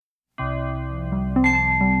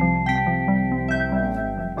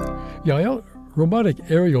Yeah, robotic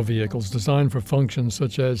aerial vehicles designed for functions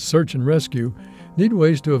such as search and rescue need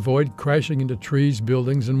ways to avoid crashing into trees,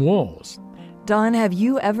 buildings, and walls. Don, have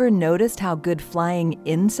you ever noticed how good flying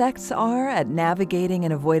insects are at navigating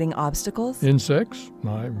and avoiding obstacles? Insects?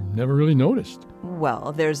 I've never really noticed.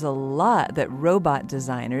 Well, there's a lot that robot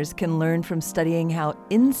designers can learn from studying how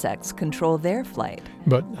insects control their flight.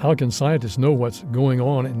 But how can scientists know what's going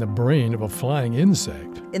on in the brain of a flying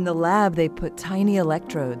insect? In the lab, they put tiny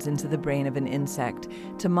electrodes into the brain of an insect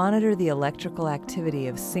to monitor the electrical activity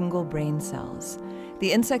of single brain cells.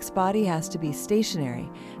 The insect's body has to be stationary,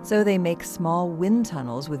 so they make small wind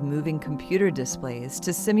tunnels with moving computer displays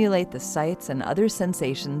to simulate the sights and other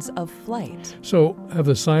sensations of flight. So, have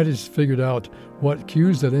the scientists figured out what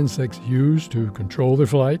cues that insects use to control their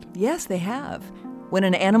flight? Yes, they have. When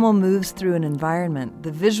an animal moves through an environment,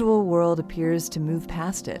 the visual world appears to move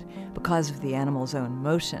past it because of the animal's own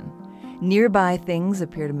motion. Nearby things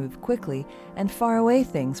appear to move quickly, and far away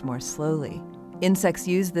things more slowly. Insects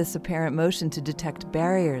use this apparent motion to detect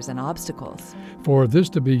barriers and obstacles. For this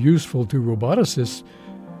to be useful to roboticists,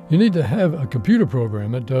 you need to have a computer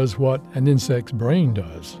program that does what an insect's brain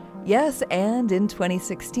does. Yes, and in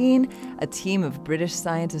 2016, a team of British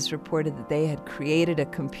scientists reported that they had created a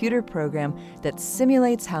computer program that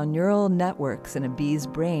simulates how neural networks in a bee's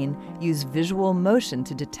brain use visual motion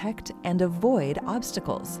to detect and avoid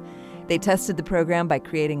obstacles. They tested the program by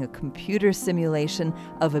creating a computer simulation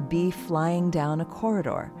of a bee flying down a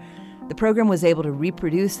corridor. The program was able to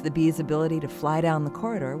reproduce the bee's ability to fly down the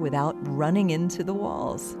corridor without running into the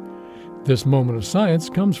walls. This moment of science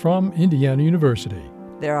comes from Indiana University.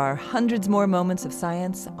 There are hundreds more moments of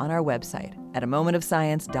science on our website at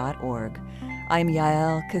amomentofscience.org. I'm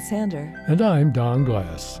Yael Cassander. And I'm Don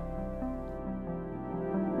Glass.